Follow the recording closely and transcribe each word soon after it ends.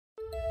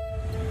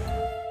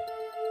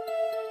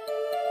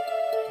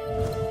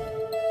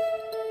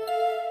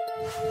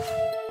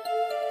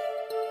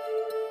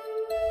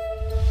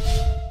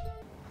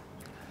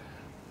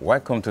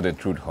Welcome to the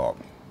Truth Hub.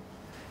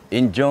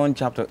 In John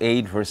chapter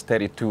 8, verse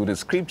 32, the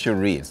scripture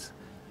reads,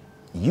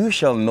 "You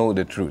shall know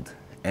the truth,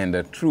 and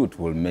the truth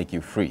will make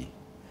you free."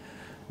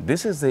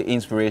 This is the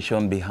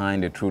inspiration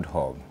behind the Truth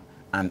Hub,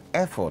 an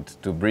effort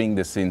to bring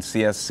the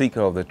sincere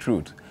seeker of the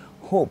truth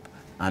hope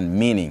and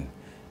meaning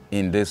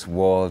in this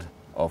world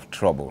of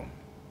trouble.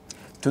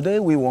 Today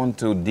we want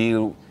to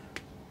deal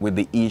with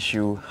the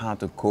issue how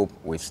to cope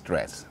with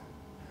stress.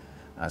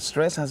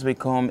 Stress has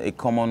become a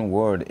common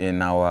word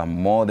in our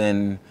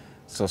modern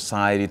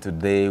society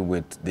today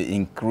with the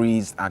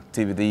increased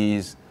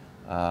activities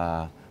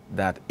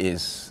that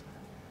is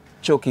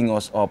choking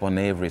us up on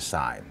every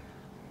side.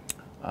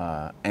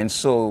 And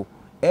so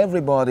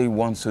everybody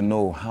wants to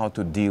know how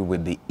to deal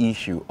with the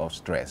issue of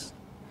stress.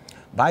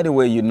 By the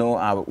way,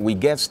 we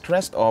get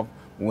stressed up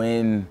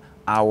when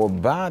our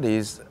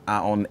bodies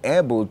are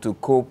unable to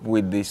cope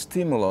with the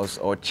stimulus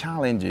or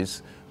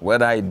challenges,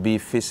 whether it be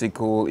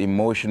physical,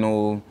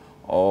 emotional,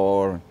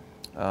 or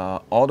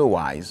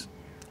otherwise.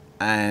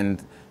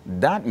 And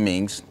that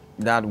means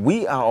that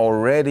we are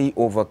already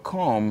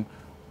overcome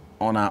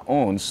on our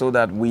own, so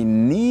that we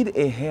need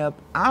a help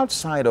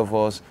outside of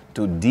us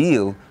to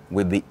deal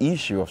with the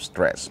issue of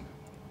stress.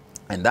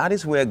 And that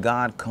is where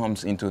God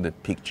comes into the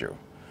picture.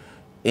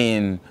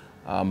 In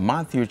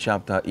Matthew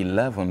chapter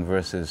 11,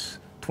 verses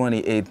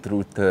 28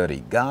 through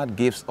 30, God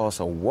gives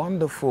us a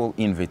wonderful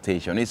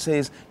invitation. It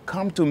says,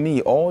 "Come to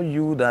me, all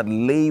you that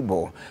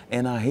labor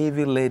and are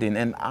heavy laden,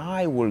 and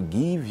I will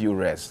give you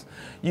rest."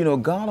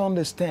 God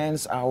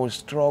understands our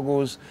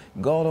struggles.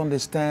 God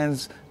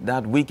understands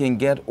that we can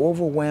get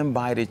overwhelmed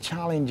by the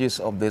challenges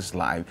of this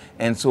life.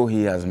 And so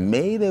He has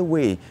made a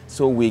way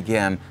so we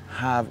can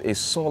have a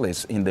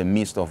solace in the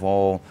midst of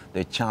all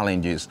the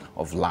challenges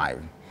of life.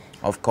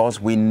 Of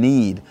course, we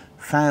need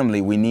family,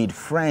 we need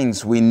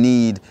friends, we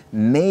need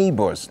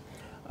neighbors.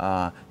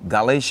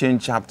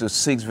 Galatians chapter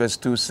 6 verse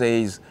 2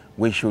 says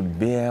we should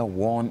bear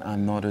one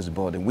another's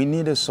burden. We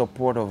need the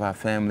support of our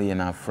family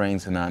and our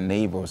friends and our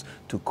neighbors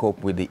to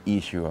cope with the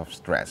issue of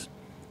stress.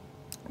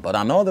 But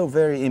another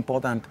very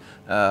important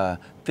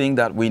thing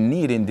that we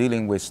need in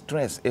dealing with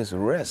stress is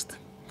rest.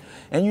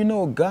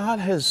 And God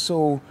has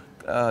so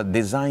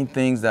designed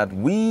things that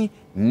we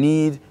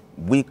need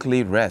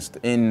weekly rest.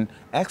 In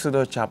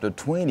Exodus chapter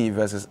 20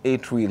 verses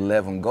 8 through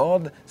 11,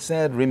 God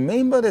said,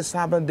 "Remember the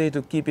Sabbath day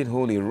to keep it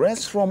holy.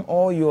 Rest from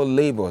all your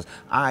labors.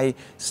 I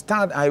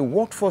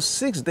worked for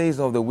 6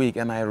 days of the week,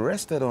 and I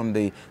rested on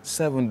the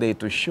seventh day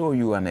to show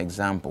you an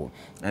example."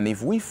 And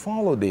if we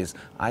follow this,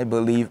 I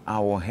believe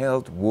our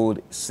health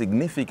would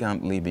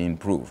significantly be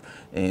improved.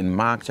 In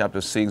Mark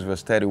chapter 6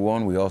 verse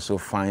 31, we also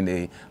find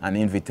an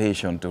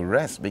invitation to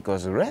rest,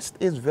 because rest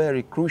is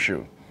very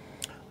crucial.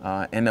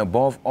 And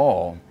above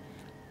all,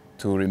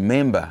 to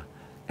remember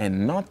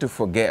and not to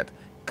forget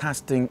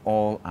casting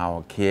all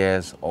our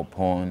cares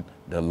upon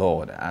the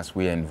Lord, as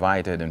we are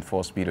invited in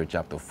 1 Peter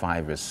chapter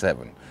 5 verse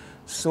 7.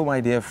 So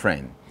my dear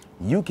friend,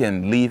 you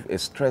can live a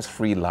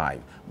stress-free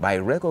life by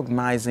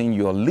recognizing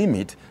your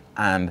limit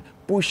and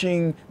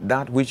pushing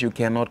that which you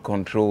cannot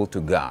control to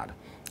God.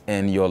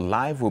 And your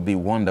life will be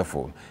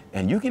wonderful.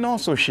 And you can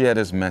also share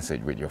this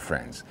message with your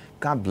friends.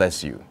 God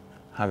bless you.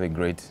 Have a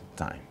great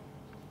time.